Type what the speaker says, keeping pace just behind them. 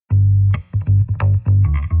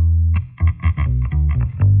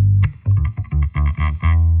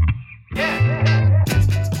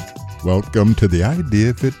Welcome to the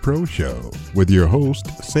Idea Fit Pro Show with your host,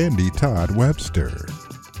 Sandy Todd Webster.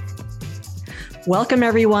 Welcome,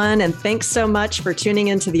 everyone, and thanks so much for tuning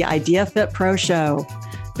into the Idea Fit Pro Show.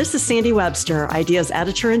 This is Sandy Webster, Idea's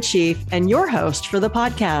Editor-in-Chief and your host for the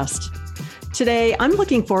podcast. Today, I'm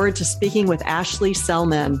looking forward to speaking with Ashley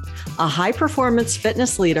Selman, a high-performance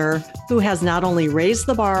fitness leader who has not only raised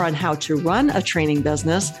the bar on how to run a training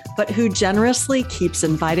business, but who generously keeps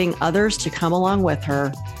inviting others to come along with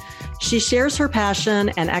her. She shares her passion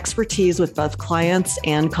and expertise with both clients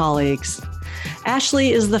and colleagues.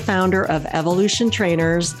 Ashley is the founder of Evolution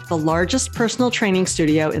Trainers, the largest personal training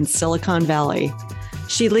studio in Silicon Valley.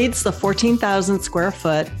 She leads the 14,000 square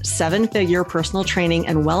foot, 7-figure personal training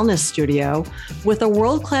and wellness studio with a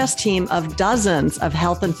world-class team of dozens of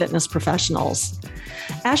health and fitness professionals.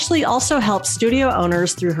 Ashley also helps studio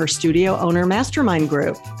owners through her Studio Owner Mastermind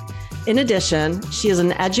group. In addition, she is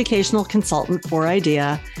an educational consultant for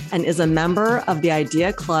IDEA and is a member of the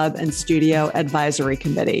IDEA Club and Studio Advisory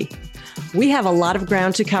Committee. We have a lot of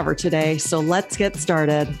ground to cover today, so let's get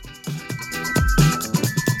started.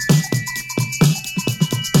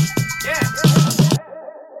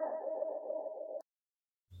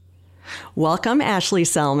 Welcome, Ashley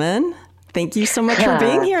Selman. Thank you so much for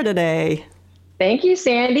being here today. Thank you,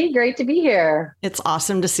 Sandy. Great to be here. It's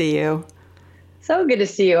awesome to see you. So good to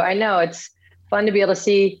see you. I know it's fun to be able to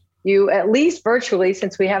see you at least virtually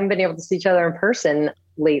since we haven't been able to see each other in person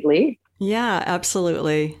lately. Yeah,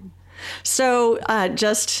 absolutely. So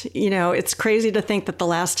it's crazy to think that the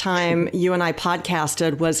last time you and I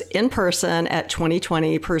podcasted was in person at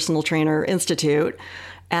 2020 Personal Trainer Institute.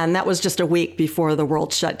 And that was just a week before the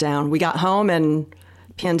world shut down. We got home and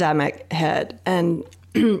pandemic hit. And,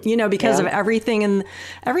 because of everything in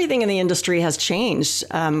the industry has changed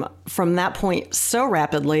from that point so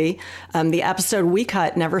rapidly. The episode we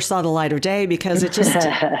cut never saw the light of day because it just,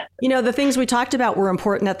 the things we talked about were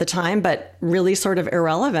important at the time, but really sort of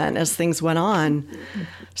irrelevant as things went on.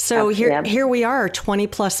 So here we are 20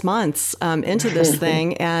 plus months into this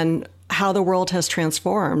thing and how the world has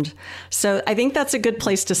transformed. So I think that's a good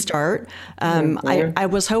place to start. I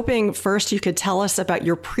was hoping first you could tell us about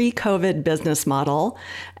your pre-COVID business model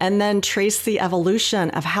and then trace the evolution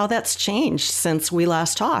of how that's changed since we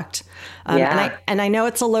last talked. And I know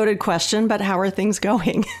it's a loaded question, but how are things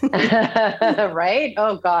going? Right?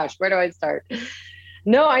 Oh gosh, where do I start?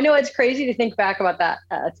 No, I know it's crazy to think back about that,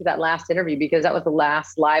 to that last interview, because that was the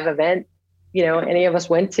last live event, any of us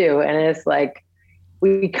went to. And it's like,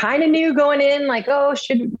 we kind of knew going in, like, there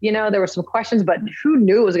were some questions, but who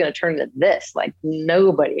knew it was going to turn into this? Like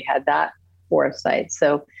nobody had that foresight.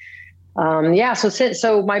 So,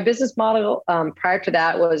 so my business model prior to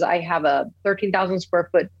that was I have a 13,000 square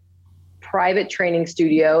foot private training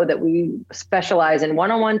studio that we specialize in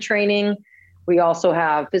one-on-one training. We also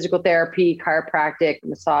have physical therapy, chiropractic,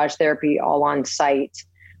 massage therapy, all on site.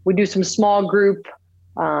 We do some small group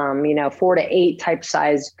 4 to 8 type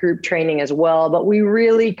size group training as well. But we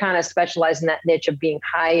really kind of specialize in that niche of being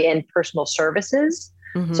high-end personal services.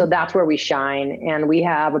 Mm-hmm. So that's where we shine. And we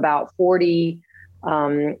have about 40,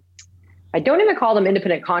 I don't even call them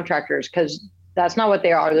independent contractors because that's not what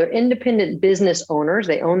they are. They're independent business owners.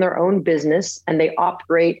 They own their own business and they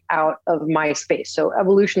operate out of my space. So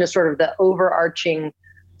Evolution is sort of the overarching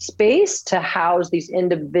space to house these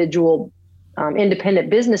individual independent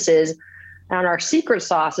businesses. And our secret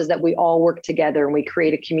sauce is that we all work together and we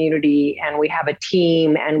create a community and we have a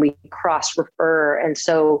team and we cross refer. And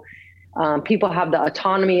so people have the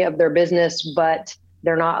autonomy of their business, but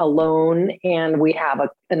they're not alone. And we have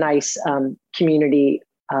a nice community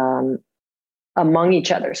among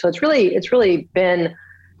each other. So it's really been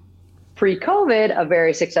pre-COVID, a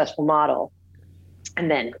very successful model.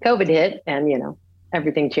 And then COVID hit and,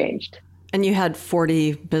 everything changed. And you had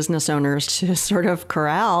 40 business owners to sort of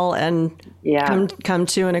corral and come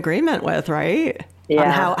to an agreement with, right?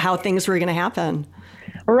 Yeah. On how things were going to happen.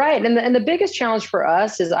 Right. And the biggest challenge for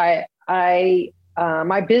us is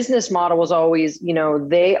my business model was always,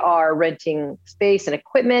 they are renting space and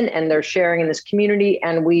equipment and they're sharing in this community,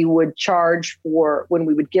 and we would charge for when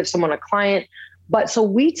we would give someone a client. But so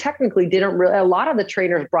we technically didn't really, a lot of the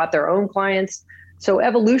trainers brought their own clients. So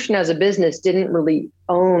Evolution as a business didn't really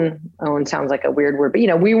own sounds like a weird word,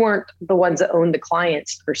 but we weren't the ones that owned the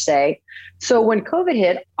clients per se. So when COVID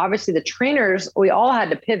hit, obviously the trainers, we all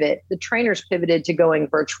had to pivot. The trainers pivoted to going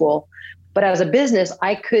virtual, but as a business,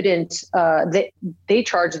 I couldn't, they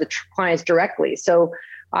charged the clients directly. So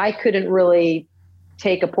I couldn't really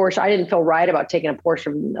take a portion. I didn't feel right about taking a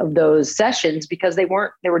portion of those sessions because they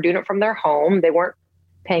were doing it from their home. They weren't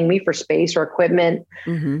paying me for space or equipment.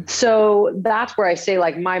 Mm-hmm. So that's where I say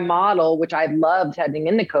like my model, which I loved heading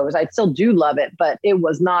into COVID, I still do love it, but it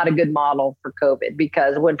was not a good model for COVID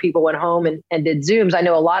because when people went home and did Zooms, I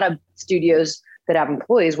know a lot of studios that have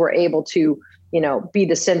employees were able to, be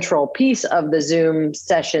the central piece of the Zoom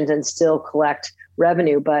sessions and still collect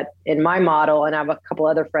revenue. But in my model, and I have a couple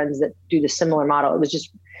other friends that do the similar model, it was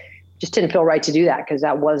just didn't feel right to do that because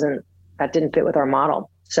that didn't fit with our model.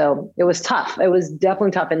 So it was tough. It was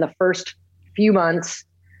definitely tough in the first few months.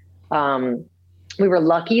 We were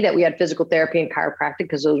lucky that we had physical therapy and chiropractic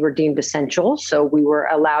because those were deemed essential. So we were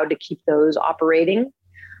allowed to keep those operating.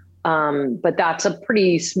 But that's a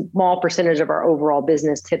pretty small percentage of our overall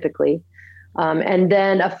business typically. And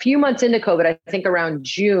then a few months into COVID, I think around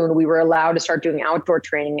June, we were allowed to start doing outdoor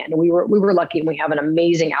training. And we were lucky, and we have an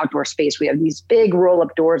amazing outdoor space. We have these big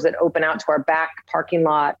roll-up doors that open out to our back parking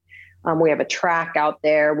lot. We have a track out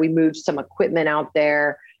there. We moved some equipment out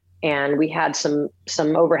there, and we had some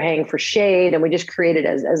overhang for shade. And we just created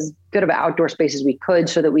as good of an outdoor space as we could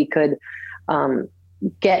so that we could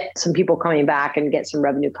get some people coming back and get some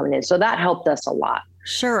revenue coming in. So that helped us a lot.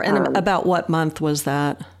 Sure. And about what month was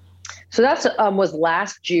that? So that's was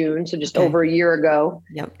last June, so just over a year ago.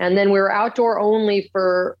 Yep. And then we were outdoor only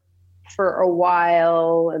for a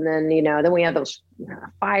while, and then then we had those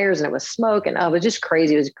fires, and it was smoke, and it was just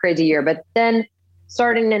crazy. It was a crazy year. But then,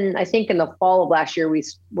 starting in I think in the fall of last year, we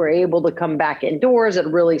were able to come back indoors at a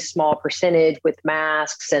really small percentage with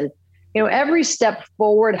masks, and every step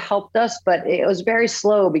forward helped us, but it was very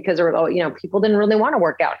slow because there were people didn't really want to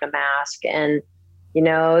work out in a mask, and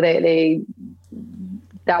they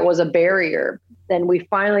that was a barrier. Then we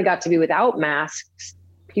finally got to be without masks.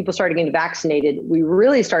 People started getting vaccinated. We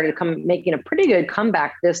really started making a pretty good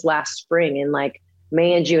comeback this last spring in like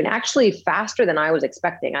May and June, actually faster than I was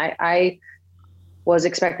expecting. I was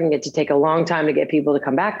expecting it to take a long time to get people to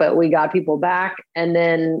come back, but we got people back. And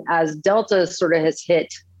then as Delta sort of has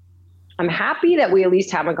hit, I'm happy that we at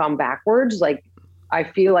least haven't gone backwards. Like, I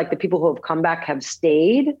feel like the people who have come back have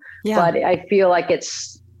stayed, but I feel like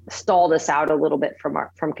it's stalled us out a little bit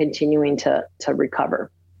from continuing to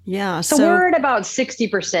recover. Yeah. So we're at about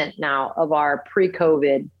 60% now of our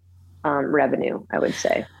pre-COVID revenue, I would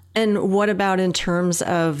say. And what about in terms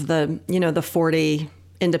of the 40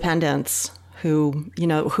 independents who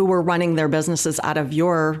were running their businesses out of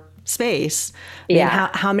your space? I mean,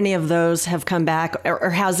 how many of those have come back, or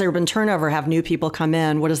has there been turnover? Have new people come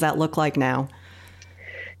in? What does that look like now?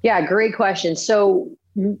 Yeah, great question. So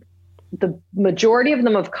the majority of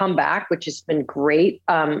them have come back, which has been great.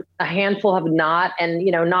 A handful have not. And,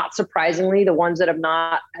 not surprisingly, the ones that have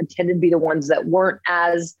not tended to be the ones that weren't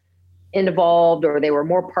as involved, or they were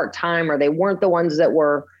more part-time, or they weren't the ones that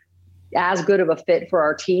were as good of a fit for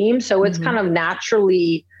our team. So it's kind of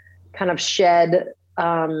naturally kind of shed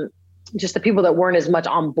just the people that weren't as much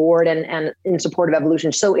on board and in support of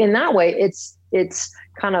evolution. So in that way, it's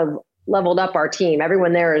kind of leveled up our team.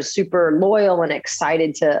 Everyone there is super loyal and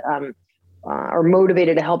excited to or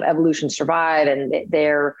motivated to help evolution survive. And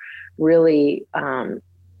they're really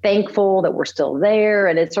thankful that we're still there.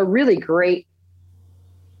 And it's a really great,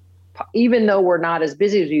 even though we're not as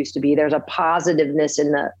busy as we used to be, there's a positiveness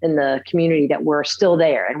in the community that we're still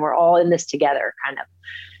there and we're all in this together kind of.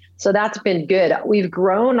 So that's been good. We've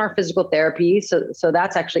grown our physical therapy. So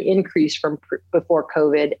that's actually increased from before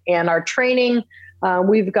COVID. And our training,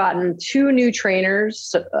 we've gotten 2 new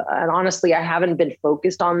trainers. And honestly, I haven't been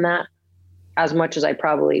focused on that as much as I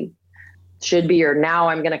probably should be, or now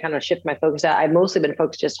I'm going to kind of shift my focus out. I've mostly been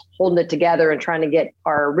focused just holding it together and trying to get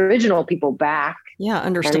our original people back. Yeah,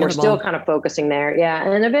 understandable. And we're still kind of focusing there. Yeah.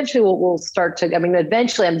 And eventually we'll start to,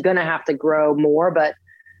 eventually I'm going to have to grow more, but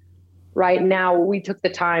right now we took the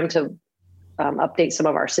time to update some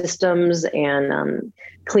of our systems and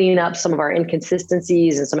clean up some of our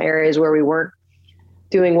inconsistencies and some areas where we weren't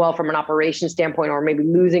doing well from an operations standpoint, or maybe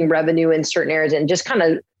losing revenue in certain areas. And just kind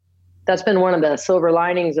of, that's been one of the silver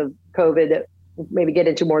linings of COVID that we'll maybe get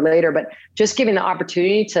into more later, but just giving the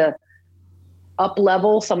opportunity to up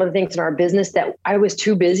level some of the things in our business that I was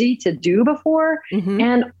too busy to do before. Mm-hmm.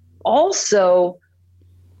 And also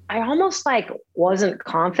I almost wasn't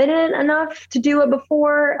confident enough to do it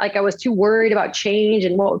before. I was too worried about change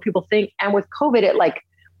and what would people think. And with COVID, it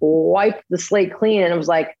wiped the slate clean. And it was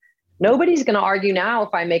nobody's going to argue now if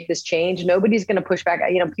I make this change. Nobody's going to push back.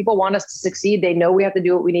 People want us to succeed. They know we have to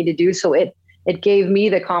do what we need to do. So it gave me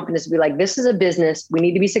the confidence to be this is a business. We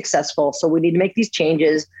need to be successful. So we need to make these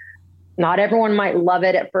changes. Not everyone might love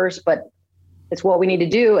it at first, but it's what we need to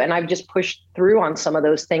do. And I've just pushed through on some of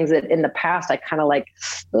those things that in the past I kind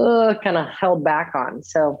of held back on.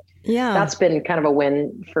 So yeah, that's been kind of a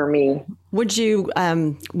win for me. Would you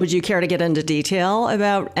care to get into detail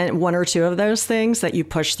about one or two of those things that you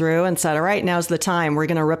pushed through and said, all right, now's the time, we're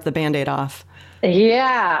going to rip the Band-Aid off?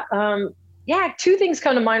 Yeah. Two things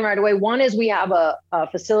come to mind right away. One is we have a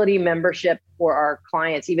facility membership for our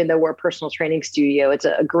clients, even though we're a personal training studio. It's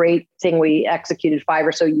a great thing we executed 5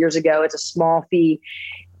 or so years ago. It's a small fee.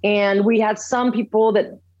 And we had some people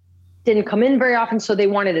that didn't come in very often, so they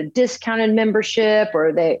wanted a discounted membership,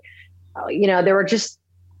 or there were just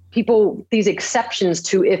these exceptions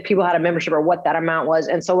to if people had a membership or what that amount was.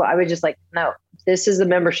 And so I was just like, no, this is the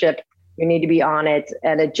membership. You need to be on it.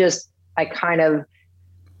 And I kind of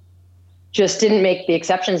just didn't make the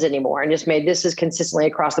exceptions anymore and just made this is consistently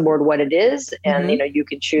across the board what it is. And, you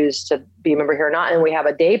can choose to be a member here or not. And we have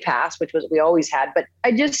a day pass, which was, we always had, but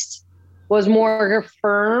I just was more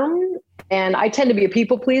firm, and I tend to be a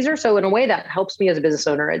people pleaser. So in a way that helps me as a business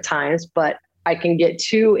owner at times, but I can get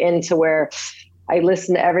too into where I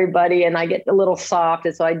listen to everybody and I get a little soft.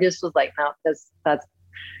 And so I just was like, no, that's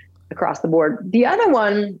across the board. The other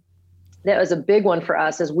one that was a big one for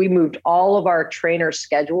us is we moved all of our trainer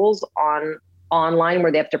schedules online,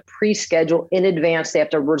 where they have to pre-schedule in advance. They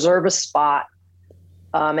have to reserve a spot.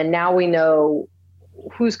 And now we know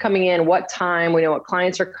who's coming in, what time, we know what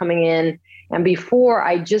clients are coming in. And before,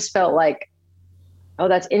 I just felt like, oh,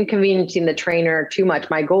 that's inconveniencing the trainer too much.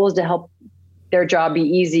 My goal is to help their job be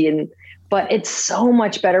easy. But it's so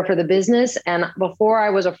much better for the business. And before, I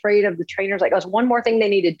was afraid of the trainers, like, oh, it's one more thing they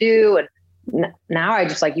need to do. And now I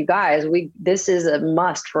just like, you guys, this is a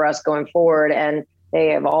must for us going forward. And they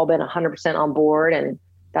have all been 100% on board. And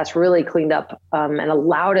that's really cleaned up and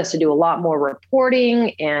allowed us to do a lot more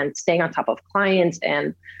reporting and staying on top of clients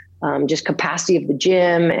and just capacity of the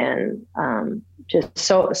gym, and just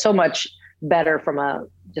so much better from a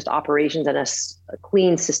just operations and a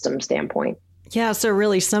clean system standpoint. Yeah. So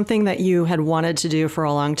really something that you had wanted to do for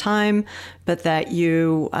a long time, but that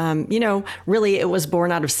you, really it was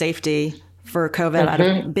born out of safety for COVID, out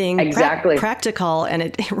of being exactly practical. And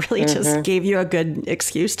it really just gave you a good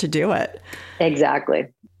excuse to do it. Exactly.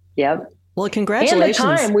 Yep. Well, congratulations.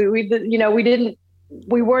 And the time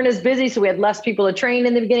we weren't as busy, so we had less people to train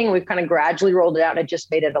in the beginning. We've kind of gradually rolled it out, and it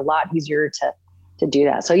just made it a lot easier to do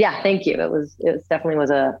that. So yeah, thank you. It definitely was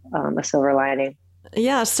a silver lining.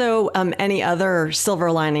 Yeah. So any other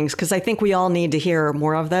silver linings? Because I think we all need to hear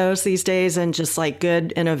more of those these days, and just like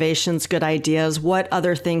good innovations, good ideas. What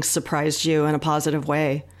other things surprised you in a positive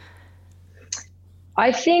way?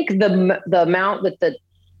 I think the amount that the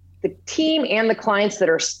team and the clients that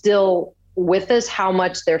are still with us, how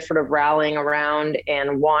much they're sort of rallying around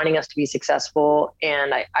and wanting us to be successful.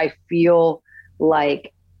 And I feel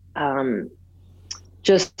like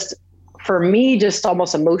just for me, just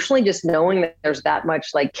almost emotionally, just knowing that there's that much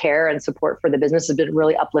like care and support for the business has been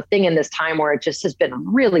really uplifting in this time where it just has been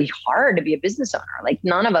really hard to be a business owner. Like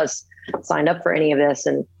none of us signed up for any of this.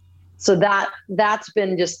 And so that's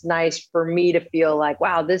been just nice for me to feel like,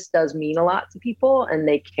 wow, this does mean a lot to people and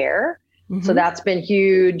they care. So that's been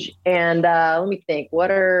huge. And let me think, what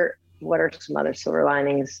are some other silver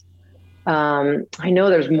linings? I know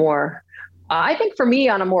there's more. I think for me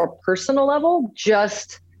on a more personal level,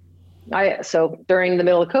 so during the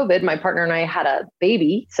middle of COVID, my partner and I had a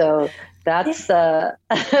baby. So that's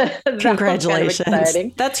congratulations. Kind of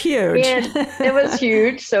exciting. That's huge. And it was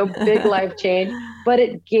huge. So big life change, but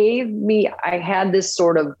it gave me, I had this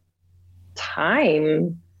sort of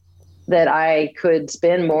time that I could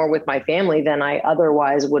spend more with my family than I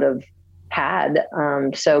otherwise would have had.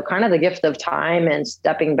 So kind of the gift of time and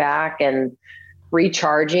stepping back and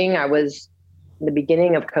recharging. I was in the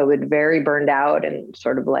beginning of COVID very burned out and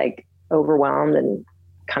sort of like overwhelmed, and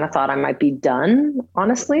kind of thought I might be done.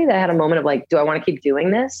 Honestly, I had a moment of like, do I want to keep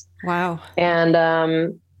doing this? Wow.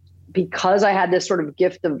 And because I had this sort of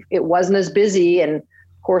gift of, it wasn't as busy. And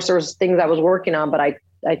of course there was things I was working on, but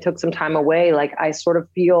I took some time away. Like I sort of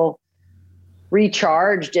feel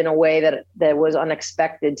recharged in a way that was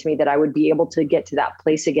unexpected to me, that I would be able to get to that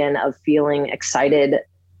place again of feeling excited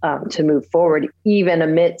to move forward, even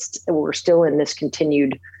amidst we're still in this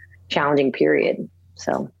continued challenging period.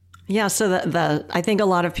 So. Yeah. So I think a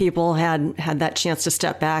lot of people had that chance to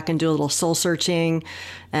step back and do a little soul searching,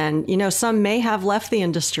 and, some may have left the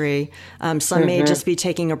industry. Some may just be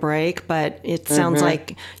taking a break, but it sounds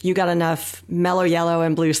like you got enough mellow yellow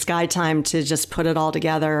and blue sky time to just put it all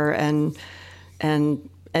together and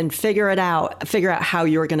figure out how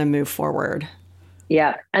you're going to move forward.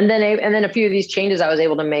 Yeah. And then a few of these changes I was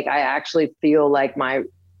able to make, I actually feel like my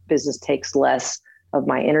business takes less of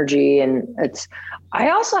my energy. And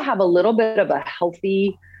I also have a little bit of a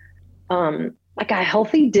healthy like a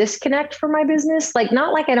healthy disconnect from my business. Like,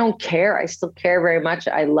 not like I don't care. I still care very much.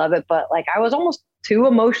 I love it. But like, I was almost too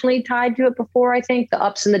emotionally tied to it before. I think the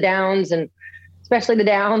ups and the downs, and especially the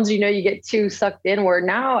downs, you get too sucked in, where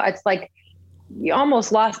now it's like, you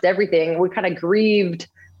almost lost everything. We kind of grieved.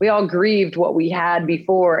 We all grieved what we had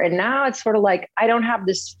before. And now it's sort of like, I don't have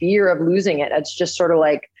this fear of losing it. It's just sort of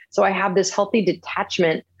like, so I have this healthy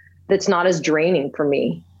detachment that's not as draining for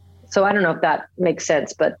me. So I don't know if that makes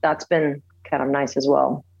sense, but that's been kind of nice as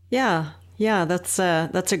well. Yeah. That's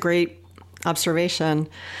a great observation.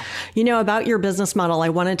 About your business model, I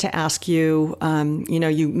wanted to ask you,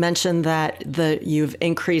 you mentioned that you've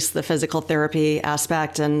increased the physical therapy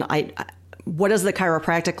aspect, and what does the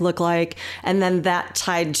chiropractic look like? And then that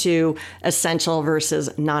tied to essential versus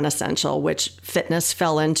non-essential, which fitness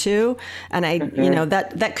fell into. And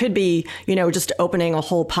that could be, just opening a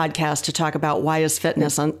whole podcast to talk about why is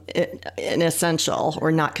fitness an essential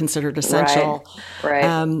or not considered essential. Right.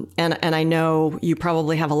 And I know you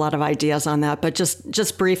probably have a lot of ideas on that, but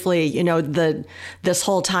just briefly, this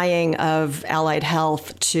whole tying of allied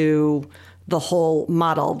health to the whole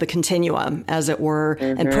model, the continuum, as it were,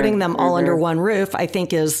 and putting them all under one roof, I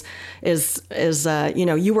think is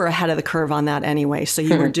you were ahead of the curve on that anyway. So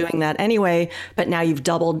you were doing that anyway, but now you've I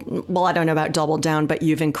don't know about doubled down, but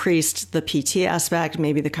you've increased the PT aspect,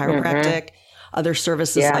 maybe the chiropractic, other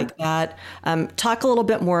services like that. Talk a little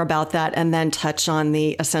bit more about that, and then touch on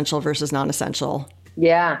the essential versus non-essential.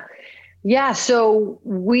 Yeah. So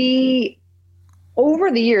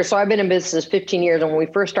over the years, so I've been in business 15 years, and when we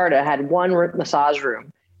first started, I had one massage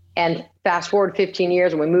room. And fast forward 15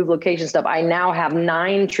 years, and we moved location stuff, I now have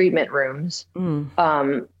 9 treatment rooms,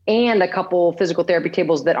 and a couple physical therapy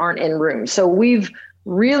tables that aren't in rooms. So we've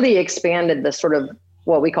really expanded the sort of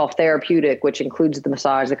what we call therapeutic, which includes the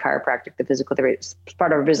massage, the chiropractic, the physical therapy, it's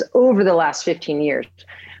part of our business over the last 15 years.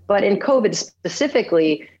 But in COVID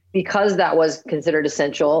specifically, because that was considered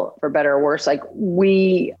essential, for better or worse, like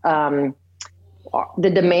the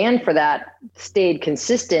demand for that stayed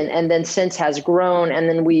consistent, and then since has grown. And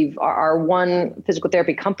then our one physical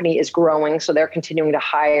therapy company is growing, so they're continuing to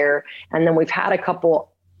hire. And then we've had a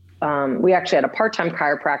couple, we actually had a part-time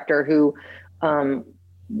chiropractor who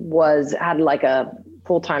had like a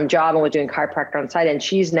full-time job and was doing chiropractor on site. And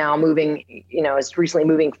she's now moving, is recently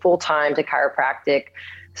moving full-time to chiropractic.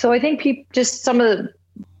 So I think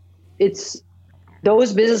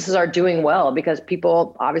those businesses are doing well because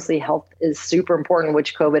people, obviously health is super important,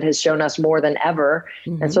 which COVID has shown us more than ever.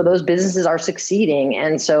 Mm-hmm. And so those businesses are succeeding.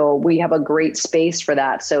 And so we have a great space for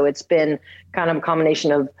that. So it's been kind of a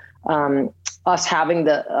combination of us having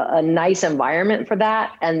a nice environment for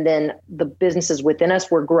that. And then the businesses within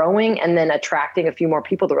us were growing, and then attracting a few more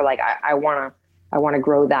people that were like, I want to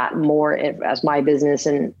grow that more as my business.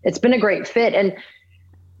 And it's been a great fit. And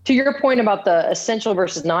to your point about the essential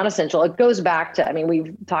versus non-essential, it goes back to,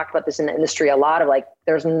 we've talked about this in the industry a lot of like,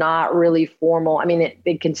 there's not really formal,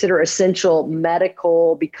 they consider essential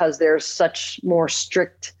medical because there's such more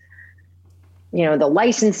strict, the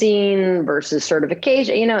licensing versus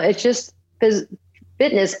certification, it's just because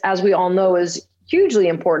fitness, as we all know, is hugely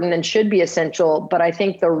important and should be essential. But I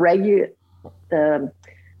think there's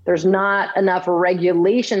not enough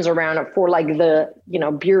regulations around it for like the,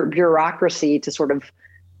 bureaucracy to sort of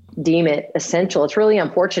deem it essential. It's really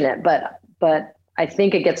unfortunate, but I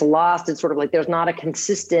think it gets lost. It's sort of like there's not a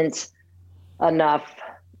consistent enough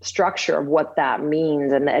structure of what that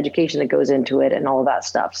means and the education that goes into it and all of that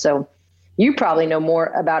stuff. So you probably know more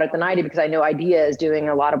about it than I do, because I know IDEA is doing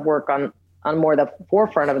a lot of work on more the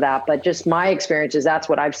forefront of that. But just my experience is that's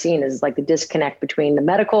what I've seen is like the disconnect between the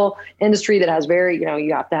medical industry that has very,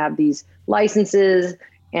 you have to have these licenses,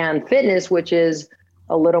 and fitness, which is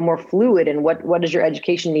a little more fluid. And what does your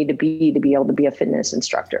education need to be able to be a fitness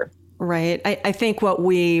instructor? Right. I think what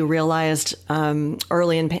we realized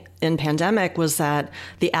early in pandemic was that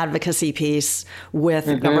the advocacy piece with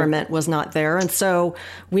government was not there. And so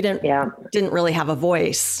we didn't really have a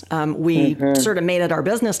voice. We sort of made it our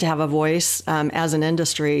business to have a voice as an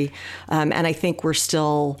industry. And I think we're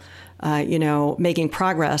still making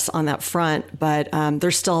progress on that front, but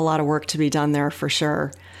there's still a lot of work to be done there for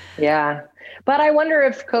sure. Yeah. But I wonder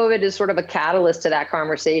if COVID is sort of a catalyst to that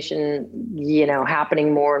conversation,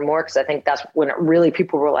 happening more and more, because I think that's when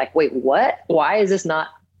people were like, wait, what? Why is this not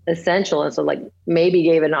essential? And so like maybe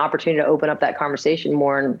gave it an opportunity to open up that conversation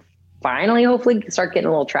more and finally, hopefully start getting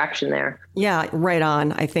a little traction there. Yeah, right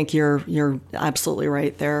on. I think you're absolutely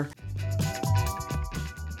right there.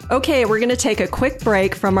 Okay, we're going to take a quick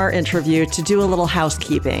break from our interview to do a little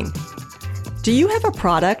housekeeping. Do you have a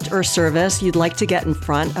product or service you'd like to get in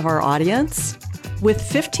front of our audience? With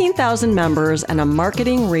 15,000 members and a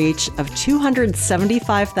marketing reach of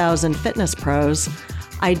 275,000 fitness pros,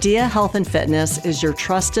 Idea Health and Fitness is your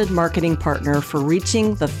trusted marketing partner for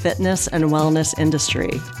reaching the fitness and wellness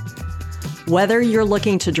industry. Whether you're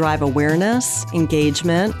looking to drive awareness,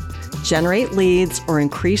 engagement, generate leads, or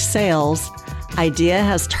increase sales, Idea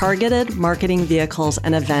has targeted marketing vehicles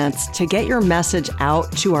and events to get your message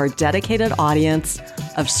out to our dedicated audience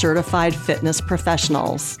of certified fitness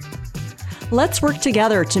professionals. Let's work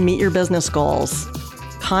together to meet your business goals.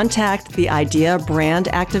 Contact the Idea brand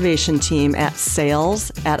activation team at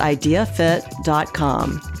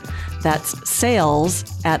sales@ideafit.com. That's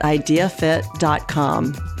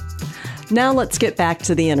sales@ideafit.com. Now let's get back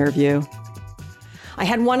to the interview. I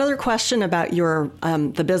had one other question about your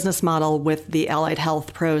the business model with the Allied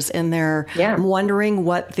Health Pros in there. Yeah. I'm wondering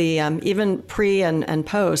what the even pre and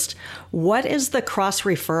post, what is the cross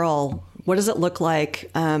referral? What does it look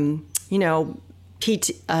like?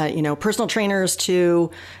 PT, personal trainers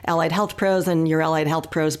to Allied Health Pros and your Allied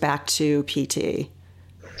Health Pros back to PT.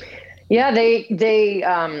 Yeah, they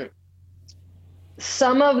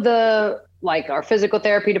some of the, like our physical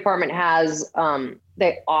therapy department has,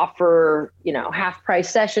 they offer, half price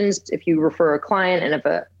sessions if you refer a client. And if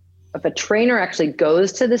a trainer actually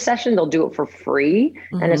goes to the session, they'll do it for free.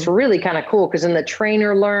 Mm-hmm. And it's really kind of cool because then the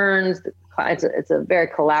trainer learns. It's a very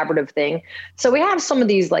collaborative thing. So we have some of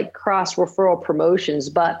these like cross referral promotions,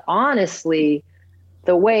 but honestly,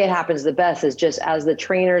 the way it happens the best is just as the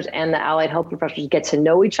trainers and the allied health professionals get to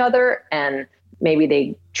know each other, and maybe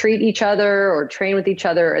they treat each other or train with each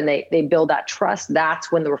other, and they build that trust.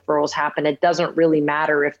 That's when the referrals happen. It doesn't really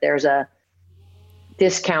matter if there's a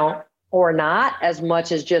discount or not, as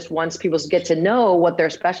much as just once people get to know what their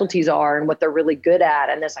specialties are and what they're really good at.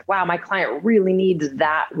 And it's like, wow, my client really needs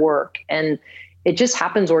that work. And it just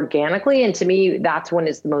happens organically. And to me, that's when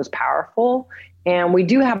it's the most powerful. And we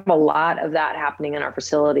do have a lot of that happening in our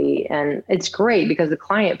facility. And it's great because the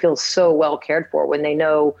client feels so well cared for when they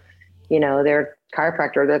know, their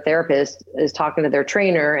chiropractor, their therapist is talking to their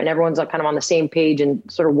trainer, and everyone's kind of on the same page and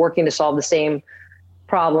sort of working to solve the same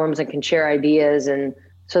problems and can share ideas. And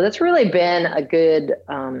so that's really been a good,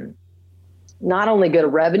 not only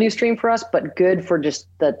good revenue stream for us, but good for just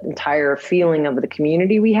the entire feeling of the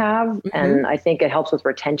community we have. Mm-hmm. And I think it helps with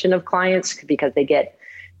retention of clients because they get,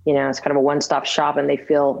 it's kind of a one-stop shop and they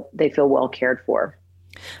feel well cared for.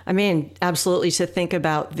 I mean, absolutely, to think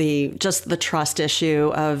about the trust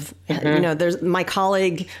issue of, mm-hmm. There's my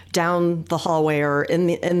colleague down the hallway or in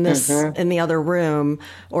the other room,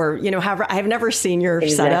 or, however, I've never seen your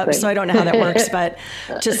setup, so I don't know how that works. But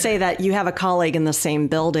to say that you have a colleague in the same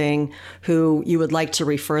building who you would like to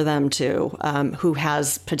refer them to, who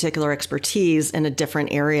has particular expertise in a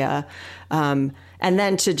different area, and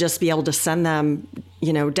then to just be able to send them,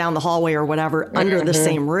 down the hallway or whatever mm-hmm. under the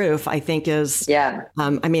same roof, I think is,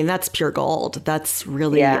 that's pure gold. That's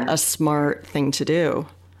really a smart thing to do.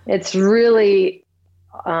 It's really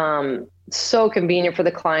so convenient for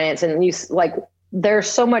the clients. And there's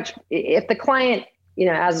so much, if the client,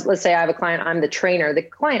 as let's say I have a client, I'm the trainer, the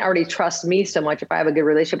client already trusts me so much if I have a good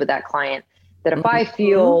relationship with that client, that if mm-hmm. I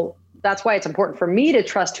feel, that's why it's important for me to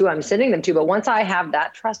trust who I'm sending them to. But once I have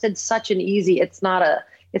that trust, it's such an easy, it's not a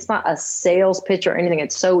sales pitch or anything.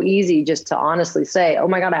 It's so easy just to honestly say, oh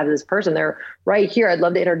my God, I have this person. They're right here. I'd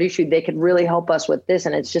love to introduce you. They could really help us with this.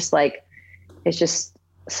 And it's just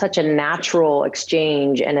such a natural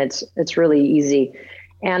exchange, and it's really easy.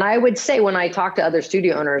 And I would say when I talk to other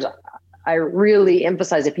studio owners, I really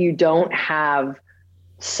emphasize if you don't have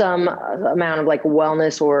some amount of like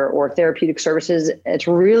wellness or therapeutic services, it's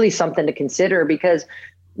really something to consider because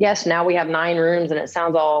yes, now we have 9 rooms and it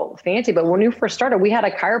sounds all fancy, but when we first started, we had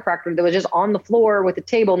a chiropractor that was just on the floor with a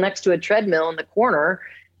table next to a treadmill in the corner,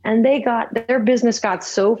 and their business got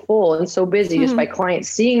so full and so busy just by clients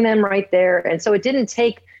seeing them right there. And so we didn't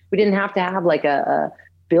have to have like a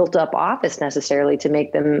built up office necessarily to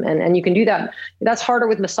make them. And you can do that. That's harder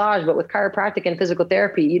with massage, but with chiropractic and physical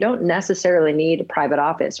therapy, you don't necessarily need a private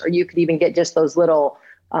office, or you could even get just those little,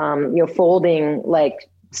 folding, like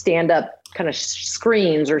stand up kind of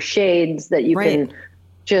screens or shades that you can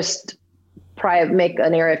just make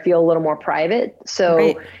an area feel a little more private.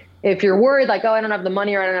 So if you're worried like, oh, I don't have the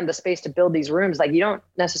money or I don't have the space to build these rooms, like you don't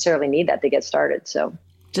necessarily need that to get started. So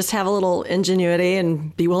just have a little ingenuity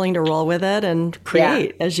and be willing to roll with it and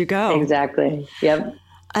create as you go. Exactly. Yep.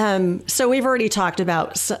 So we've already talked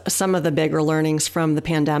about some of the bigger learnings from the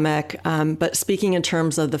pandemic, but speaking in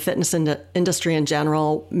terms of the fitness industry in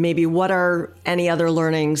general, maybe what are any other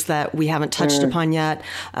learnings that we haven't touched upon yet?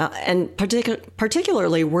 And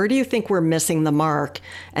particularly, where do you think we're missing the mark?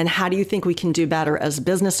 And how do you think we can do better as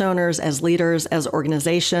business owners, as leaders, as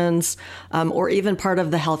organizations, or even part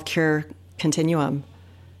of the healthcare continuum?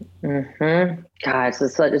 Gosh,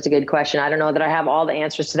 it's a good question. I don't know that I have all the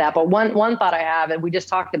answers to that, but one thought I have, and we just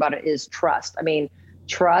talked about it, is trust. I mean,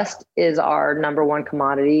 trust is our number one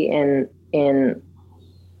commodity in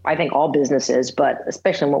I think all businesses, but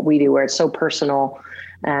especially in what we do, where it's so personal,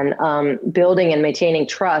 and building and maintaining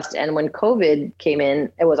trust. And when COVID came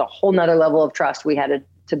in, it was a whole nother level of trust we had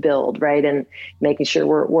to build, right? And making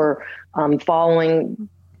sure we're following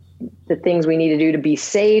the things we need to do to be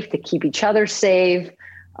safe, to keep each other safe,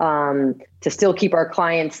 to still keep our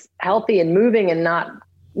clients healthy and moving and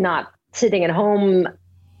not sitting at home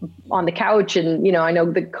on the couch. And, I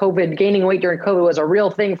know the gaining weight during COVID was a real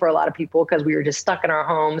thing for a lot of people because we were just stuck in our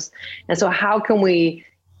homes. And so how can we,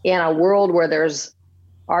 in a world where there's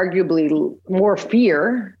arguably more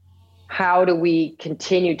fear, how do we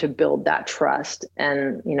continue to build that trust?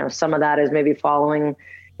 And, some of that is maybe following,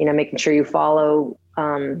 making sure you follow,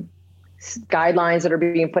 guidelines that are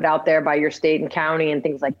being put out there by your state and county and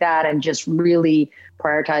things like that, and just really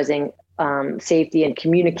prioritizing safety and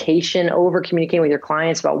over communicating with your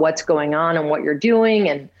clients about what's going on and what you're doing.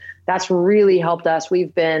 And that's really helped us.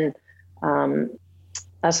 We've been,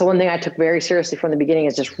 that's the one thing I took very seriously from the beginning,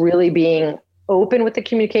 is just really being open with the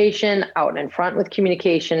communication, out and in front with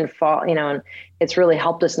communication, and it's really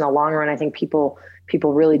helped us in the long run. I think people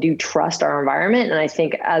really do trust our environment. And I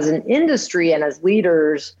think as an industry and as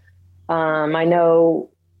leaders, I know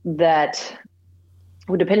that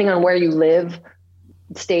depending on where you live,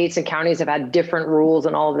 states and counties have had different rules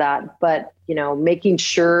and all of that, but, making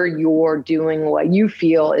sure you're doing what you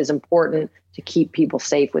feel is important to keep people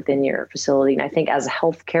safe within your facility. And I think as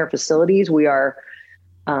healthcare facilities, we are,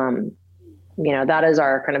 that is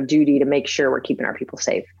our kind of duty to make sure we're keeping our people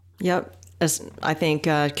safe. Yep. I think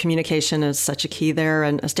communication is such a key there,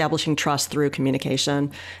 and establishing trust through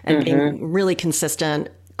communication and being really consistent,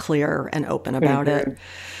 clear, and open about it.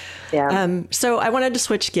 Yeah. So I wanted to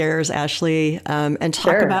switch gears, Ashley, and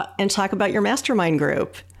talk about your mastermind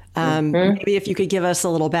group. Maybe if you could give us a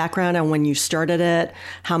little background on when you started it,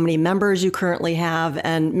 how many members you currently have,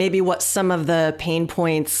 and maybe what some of the pain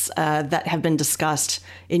points that have been discussed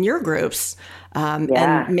in your groups,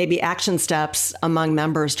 and maybe action steps among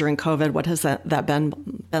members during COVID. What has that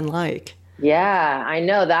been like? Yeah, I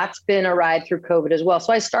know that's been a ride through COVID as well.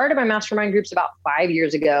 So I started my mastermind groups about 5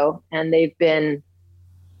 years ago, and they've been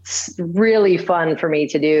really fun for me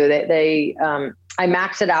to do. I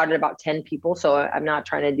max it out at about 10 people. So I'm not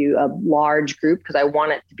trying to do a large group because I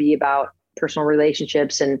want it to be about personal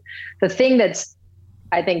relationships. And the thing that's,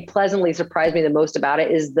 I think, pleasantly surprised me the most about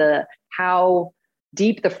it is how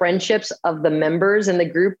deep the friendships of the members in the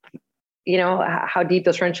group, how deep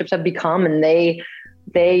those friendships have become. And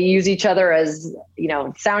they use each other as,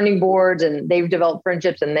 sounding boards, and they've developed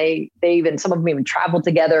friendships, and they even, some of them even travel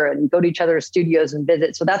together and go to each other's studios and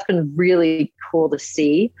visit. So that's been really cool to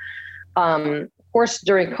see. Of course,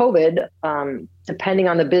 during COVID, depending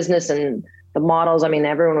on the business and the models,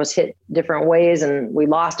 everyone was hit different ways, and we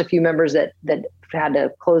lost a few members that had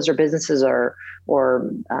to close their businesses or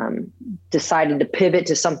decided to pivot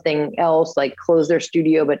to something else, like close their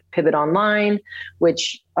studio, but pivot online,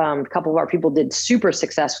 which a couple of our people did super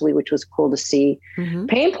successfully, which was cool to see.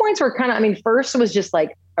 Pain points were kind of, first it was just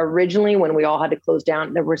like originally when we all had to close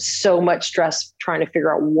down, there was so much stress trying to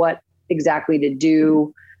figure out what exactly to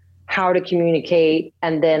do, how to communicate,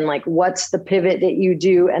 and then like, what's the pivot that you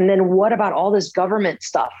do? And then what about all this government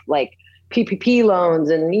stuff, like PPP loans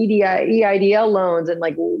and EIDL loans. And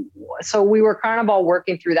so we were kind of all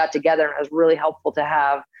working through that together. And it was really helpful to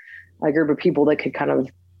have a group of people that could kind of,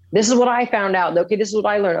 this is what I found out. Okay, this is what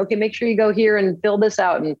I learned. Okay, make sure you go here and fill this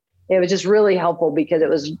out. And it was just really helpful because it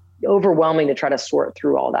was overwhelming to try to sort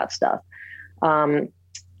through all that stuff. And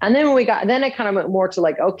then then it kind of went more to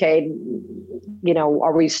like, okay,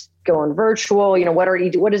 are we going virtual?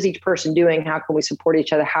 What is each person doing? How can we support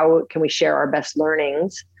each other? How can we share our best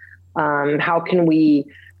learnings? How can we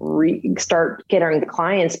start getting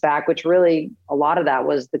clients back, which really a lot of that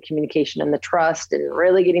was the communication and the trust, and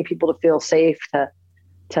really getting people to feel safe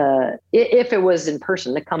to if it was in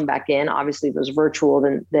person, to come back in. Obviously if it was virtual,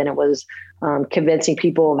 then it was convincing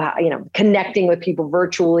people of how, connecting with people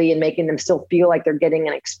virtually and making them still feel like they're getting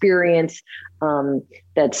an experience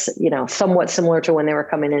that's, somewhat similar to when they were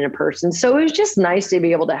coming in person. So it was just nice to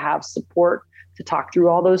be able to have support to talk through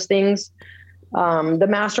all those things. The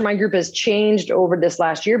mastermind group has changed over this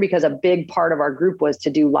last year because a big part of our group was to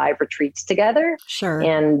do live retreats together. Sure.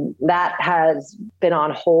 And that has been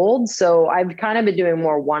on hold. So I've kind of been doing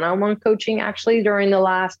more one-on-one coaching actually during the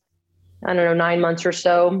last, 9 months or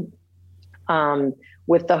so,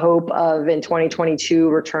 with the hope of in 2022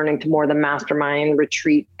 returning to more the mastermind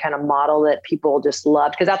retreat kind of model that people just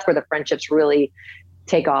love, because that's where the friendships really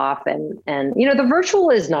take off. And the virtual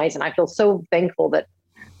is nice. And I feel so thankful that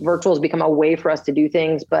virtual has become a way for us to do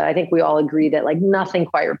things, but I think we all agree that like nothing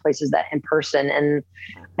quite replaces that in person. And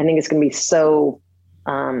I think it's going to be so,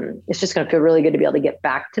 it's just going to feel really good to be able to get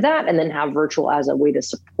back to that and then have virtual as a way to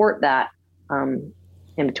support that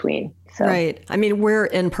in between. So. Right. I mean, we're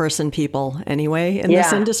in-person people anyway in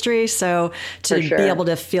this industry. So to be able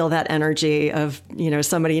to feel that energy of,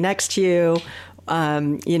 somebody next to you,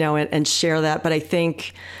 and share that. But I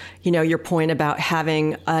think, your point about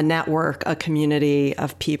having a network, a community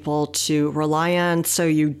of people to rely on so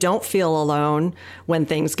you don't feel alone when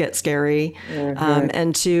things get scary,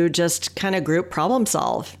 and to just kind of group problem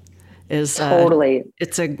solve is totally.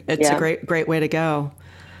 It's a great way to go.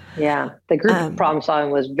 Yeah. The group problem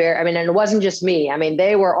solving was and it wasn't just me. I mean,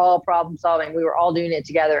 they were all problem solving. We were all doing it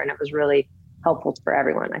together and it was really helpful for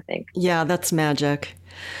everyone, I think. Yeah, that's magic.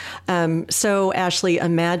 So Ashley,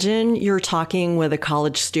 imagine you're talking with a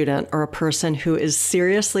college student or a person who is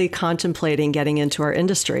seriously contemplating getting into our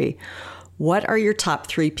industry. What are your top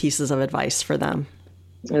 3 pieces of advice for them?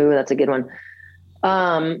 Ooh, that's a good one.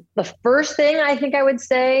 The first thing I think I would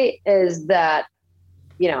say is that,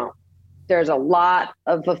 there's a lot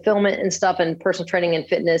of fulfillment and stuff in personal training and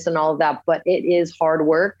fitness and all of that, but it is hard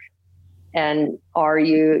work. And are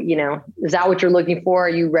you, is that what you're looking for? Are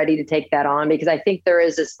you ready to take that on? Because I think there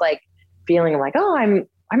is this like feeling of like, oh, I'm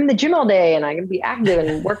in the gym all day and I can be active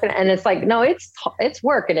and working. And it's like, no, it's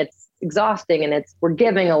work and it's exhausting and we're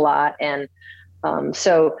giving a lot. And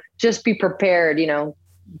so just be prepared, do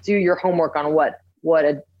your homework on what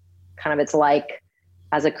a kind of it's like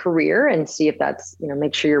as a career and see if that's,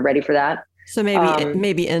 make sure you're ready for that. So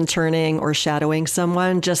maybe interning or shadowing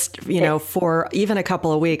someone just, for even a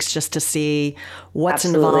couple of weeks just to see what's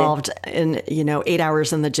involved in, 8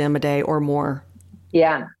 hours in the gym a day or more.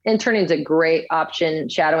 Yeah. Interning is a great option,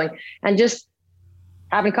 shadowing, and just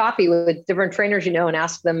having coffee with different trainers, and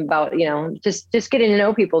ask them about, just getting to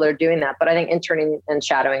know people that are doing that. But I think interning and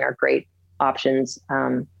shadowing are great options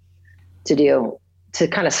to do, to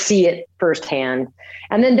kind of see it firsthand.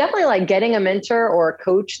 And then definitely like getting a mentor or a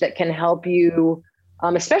coach that can help you,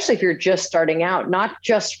 especially if you're just starting out, not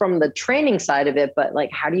just from the training side of it, but like,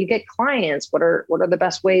 how do you get clients? What are the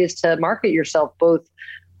best ways to market yourself, both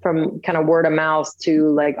from kind of word of mouth to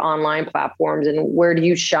like online platforms, and where do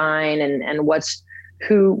you shine, and what's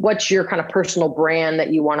your kind of personal brand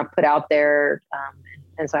that you want to put out there?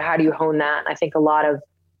 And so how do you hone that? I think a lot of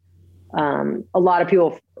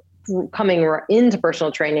people coming into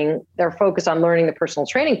personal training, they're focused on learning the personal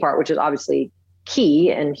training part, which is obviously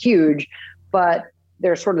key and huge, but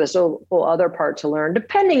there's sort of this whole other part to learn,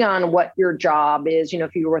 depending on what your job is,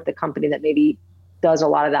 if you were with a company that maybe does a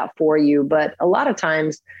lot of that for you. But a lot of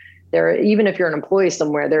times even if you're an employee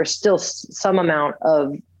somewhere, there's still some amount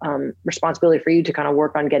of responsibility for you to kind of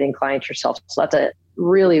work on getting clients yourself. So that's a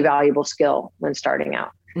really valuable skill when starting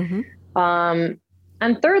out. Mm-hmm.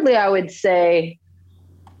 And thirdly, I would say,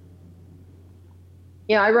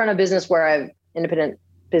 I run a business where I have independent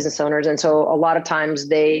business owners. And so a lot of times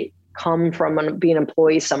they come from being an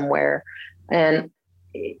employee somewhere. And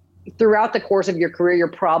throughout the course of your career, you're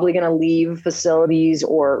probably going to leave facilities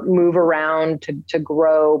or move around to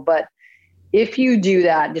grow. But if you do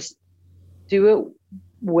that, just do it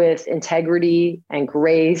with integrity and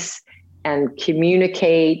grace and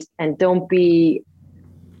communicate, and don't be,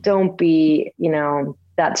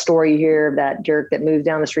 that story here of that jerk that moves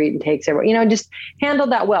down the street and takes everyone, just handle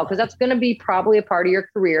that well, because that's going to be probably a part of your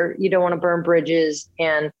career. You don't want to burn bridges,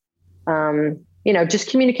 and,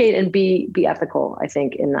 just communicate and be ethical, I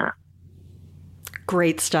think, in that.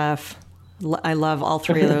 Great stuff. I love all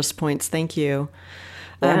 3 of those points. Thank you.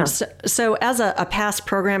 Yeah. So as a past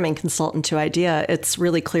programming consultant to IDEA, it's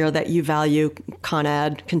really clear that you value Con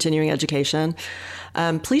Ed, continuing education.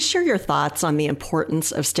 Please share your thoughts on the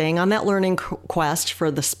importance of staying on that learning quest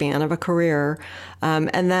for the span of a career.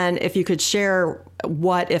 And then if you could share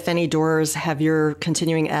what, if any, doors have your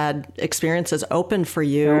continuing ed experiences opened for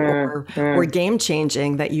you or game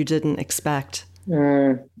changing that you didn't expect?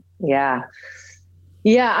 Yeah.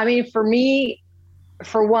 I mean, for me,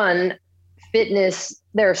 for one, fitness,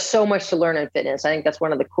 there's so much to learn in fitness. I think that's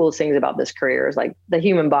one of the coolest things about this career is like the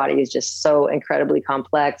human body is just so incredibly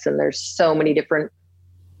complex, and there's so many different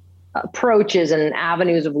approaches and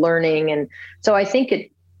avenues of learning. And so I think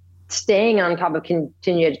staying on top of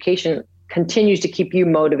continuing education continues to keep you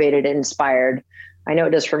motivated and inspired. I know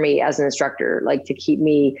it does for me as an instructor, like to keep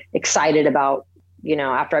me excited about,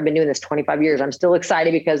 after I've been doing this 25 years, I'm still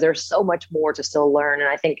excited because there's so much more to still learn. And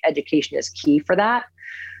I think education is key for that.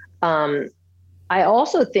 I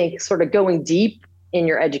also think sort of going deep in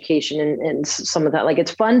your education and some of that, like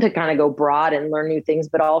it's fun to kind of go broad and learn new things,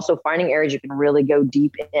 but also finding areas you can really go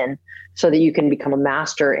deep in so that you can become a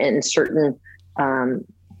master in certain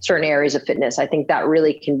areas of fitness. I think that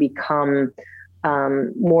really can become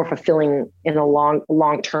more fulfilling in the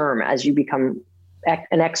long term as you become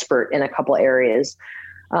an expert in a couple areas.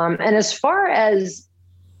 And as far as,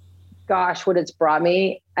 what it's brought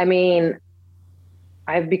me, I mean,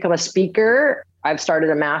 I've become a speaker. I've started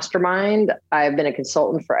a mastermind. I've been a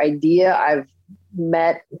consultant for IDEA. I've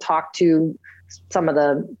talked to some of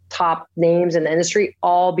the top names in the industry,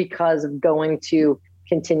 all because of going to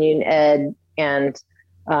continuing ed and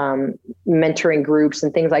mentoring groups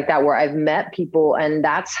and things like that, where I've met people. And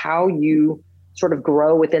that's how you sort of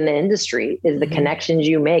grow within the industry, is the connections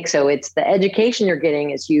you make. So it's the education you're getting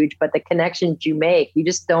is huge, but the connections you make, you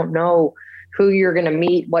just don't know who you're going to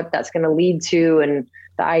meet, what that's going to lead to, and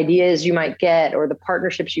the ideas you might get or the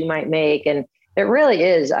partnerships you might make. And it really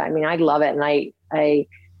is, I mean, I love it. And I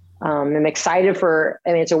am excited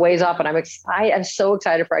it's a ways off, but I'm so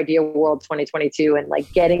excited for Idea World 2022 and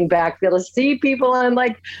like getting back, be able to see people and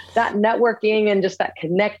like that networking and just that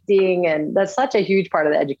connecting. And that's such a huge part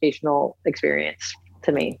of the educational experience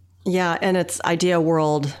to me. Yeah. And it's Idea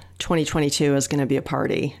World 2022 is going to be a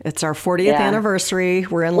party. It's our 40th anniversary.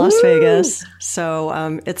 We're in Las Vegas.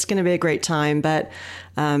 So it's going to be a great time. But,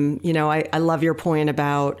 I love your point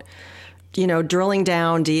about, drilling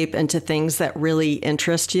down deep into things that really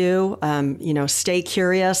interest you. Stay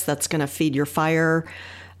curious. That's going to feed your fire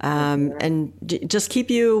and just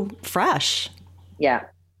keep you fresh. Yeah,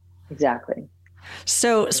 exactly.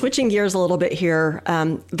 So switching gears a little bit here,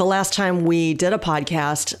 the last time we did a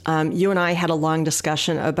podcast, you and I had a long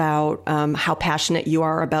discussion about how passionate you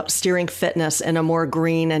are about steering fitness in a more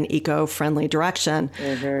green and eco-friendly direction.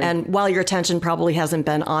 And while your attention probably hasn't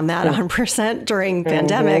been on that 100% during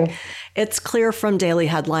pandemic, it's clear from daily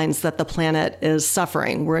headlines that the planet is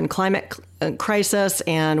suffering. We're in climate crisis,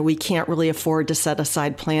 and we can't really afford to set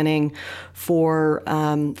aside planning for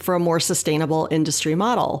a more sustainable industry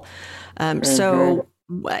model. So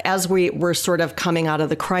as we're sort of coming out of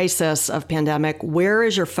the crisis of pandemic, where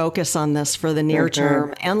is your focus on this for the near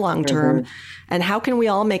term and long term? And how can we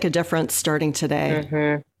all make a difference starting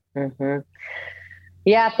today?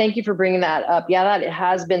 Yeah, thank you for bringing that up. Yeah, that it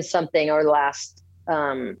has been something over the last,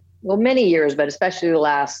 many years, but especially the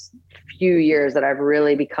last few years that I've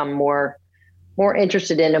really become more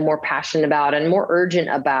interested in and more passionate about and more urgent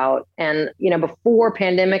about. And, before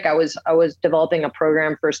pandemic, I was developing a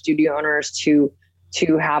program for studio owners to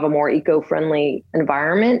have a more eco-friendly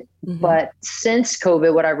environment. But since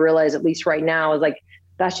COVID, what I've realized, at least right now, is like,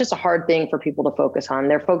 that's just a hard thing for people to focus on.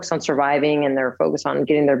 They're focused on surviving and they're focused on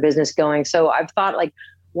getting their business going. So I've thought, like,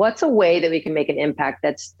 what's a way that we can make an impact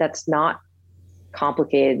that's not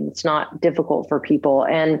complicated, it's not difficult for people.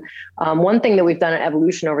 And one thing that we've done at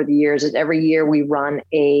Evolution over the years is every year we run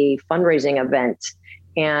a fundraising event.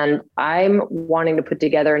 And I'm wanting to put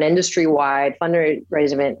together an industry-wide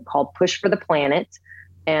fundraising event called Push for the Planet,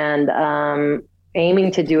 and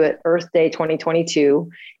aiming to do it Earth Day 2022,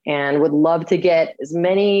 and would love to get as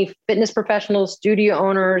many fitness professionals, studio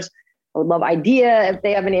owners. I would love IDEA if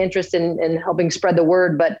they have any interest in helping spread the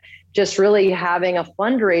word, but just really having a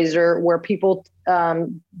fundraiser where people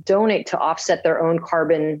donate to offset their own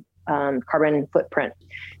carbon footprint.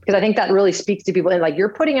 Because I think that really speaks to people, and like, you're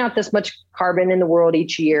putting out this much carbon in the world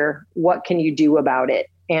each year. What can you do about it?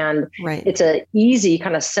 And it's an easy,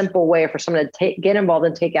 kind of simple way for someone to get involved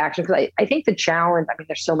and take action. Because I think the challenge,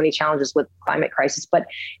 there's so many challenges with climate crisis, but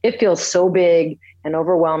it feels so big and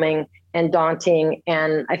overwhelming and daunting.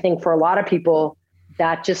 And I think for a lot of people,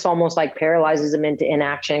 that just almost like paralyzes them into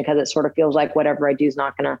inaction, because it sort of feels like whatever I do is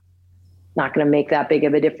not going to make that big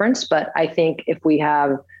of a difference. But I think if we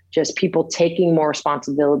have just people taking more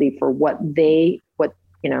responsibility for what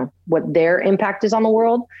their impact is on the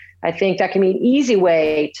world, I think that can be an easy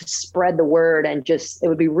way to spread the word. And it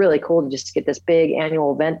would be really cool to just get this big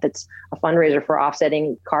annual event that's a fundraiser for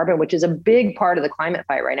offsetting carbon, which is a big part of the climate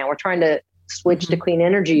fight right now. We're trying to switch to clean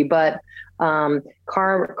energy, but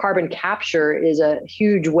carbon capture is a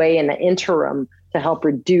huge way in the interim to help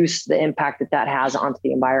reduce the impact that has onto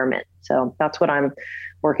the environment. So that's what I'm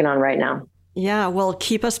working on right now. Yeah, well,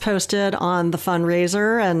 keep us posted on the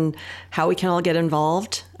fundraiser and how we can all get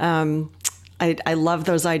involved. I love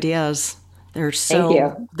those ideas. They're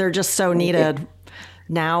just so needed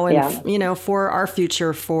now and, for our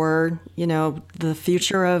future, for, the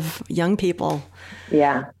future of young people.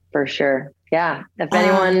 Yeah, for sure. Yeah. If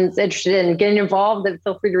anyone's interested in getting involved, then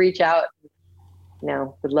feel free to reach out.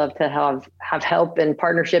 Would love to have help and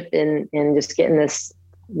partnership in just getting this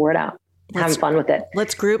word out, having fun with it.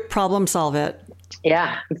 Let's group problem solve it.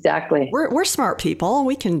 Yeah, exactly. We're smart people.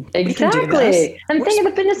 We can do this. And think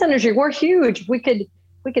of the fitness industry. We're huge. We could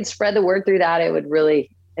spread the word through that. It would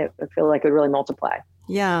feel like it would really multiply.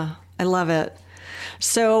 Yeah, I love it.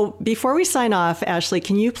 So before we sign off, Ashley,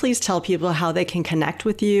 can you please tell people how they can connect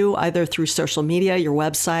with you, either through social media, your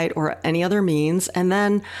website, or any other means? And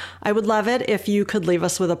then I would love it if you could leave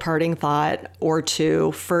us with a parting thought or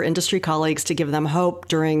two for industry colleagues to give them hope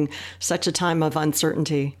during such a time of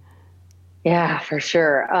uncertainty. Yeah, for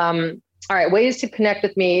sure. All right, ways to connect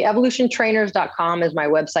with me. Evolutiontrainers.com is my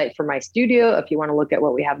website for my studio, if you want to look at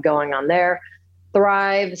what we have going on there.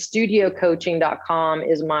 ThriveStudioCoaching.com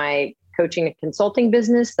is my coaching and consulting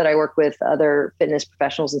business that I work with other fitness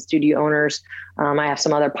professionals and studio owners. I have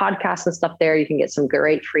some other podcasts and stuff there. You can get some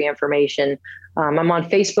great free information. I'm on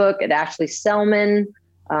Facebook at Ashley Selman.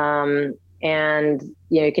 And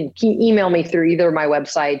you can email me through either of my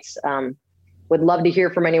websites. Would love to hear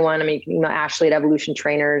from anyone. I mean, you can email Ashley at Evolution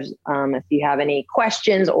Trainers. If you have any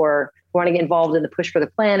questions or want to get involved in the Push for the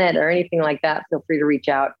Planet or anything like that, feel free to reach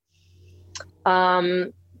out.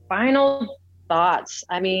 Final thoughts.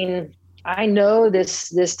 I mean, I know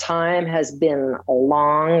this time has been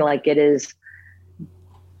long, like it is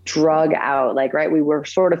drug out, right? We were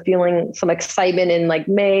sort of feeling some excitement in like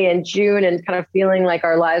May and June and kind of feeling like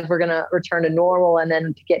our lives were going to return to normal. And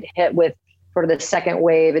then to get hit with sort of the second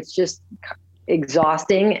wave, it's just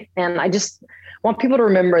exhausting. And I just want people to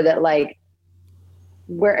remember that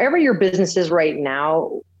wherever your business is right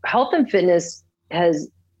now, health and fitness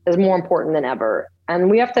is more important than ever.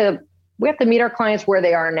 And we have to meet our clients where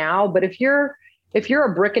they are now. But if you're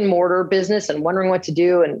a brick and mortar business and wondering what to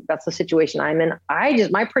do, and that's the situation I'm in,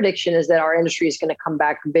 my prediction is that our industry is going to come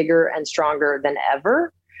back bigger and stronger than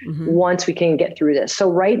ever once we can get through this. So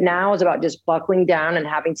right now is about just buckling down and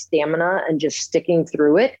having stamina and just sticking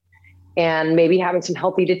through it, and maybe having some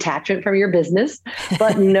healthy detachment from your business,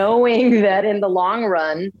 but knowing that in the long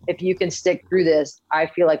run, if you can stick through this, I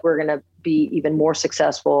feel like we're going to be even more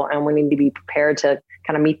successful, and we need to be prepared to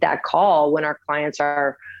kind of meet that call when our clients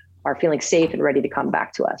are feeling safe and ready to come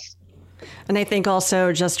back to us. And I think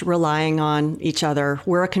also just relying on each other.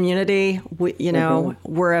 We're a community,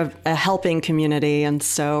 we're a helping community. And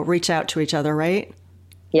so reach out to each other, right?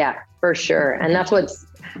 Yeah, for sure. And that's what's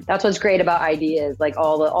great about ideas, like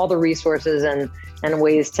all the resources and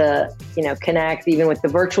ways to, connect, even with the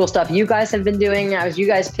virtual stuff you guys have been doing. As you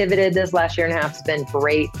guys pivoted this last year and a half, it's been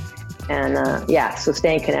great. And so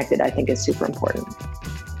staying connected, I think, is super important.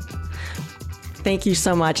 Thank you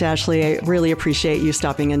so much, Ashley. I really appreciate you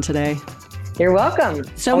stopping in today. You're welcome.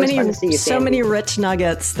 So many rich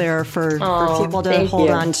nuggets there for people to hold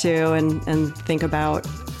on to and think about.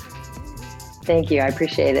 Thank you. I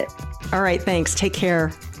appreciate it. All right. Thanks. Take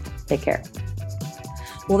care. Take care.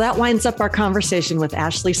 Well, that winds up our conversation with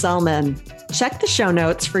Ashley Selman. Check the show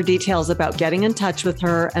notes for details about getting in touch with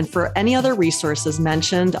her and for any other resources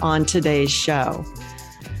mentioned on today's show.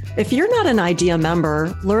 If you're not an IDEA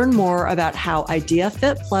member, learn more about how IDEA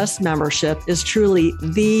Fit Plus membership is truly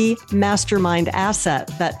the mastermind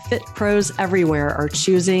asset that fit pros everywhere are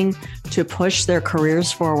choosing to push their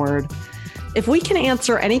careers forward. If we can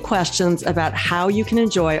answer any questions about how you can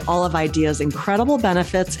enjoy all of IDEA's incredible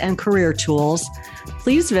benefits and career tools,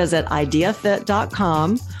 please visit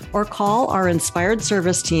ideafit.com or call our Inspired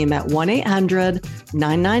Service team at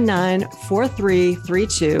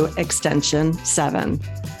 1-800-999-4332 extension 7.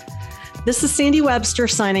 This is Sandy Webster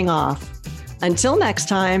signing off. Until next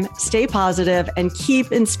time, stay positive and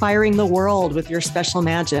keep inspiring the world with your special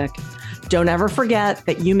magic. Don't ever forget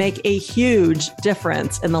that you make a huge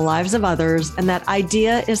difference in the lives of others and that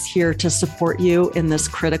IDEA is here to support you in this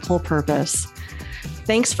critical purpose.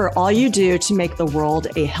 Thanks for all you do to make the world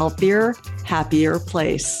a healthier, happier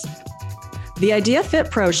place. The IDEA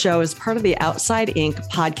Fit Pro Show is part of the Outside Inc.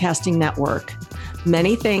 podcasting network.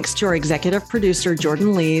 Many thanks to our executive producer,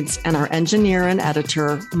 Jordan Leeds, and our engineer and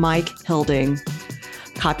editor, Mike Hilding.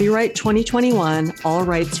 Copyright 2021, all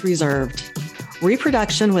rights reserved.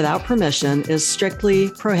 Reproduction without permission is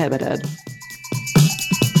strictly prohibited.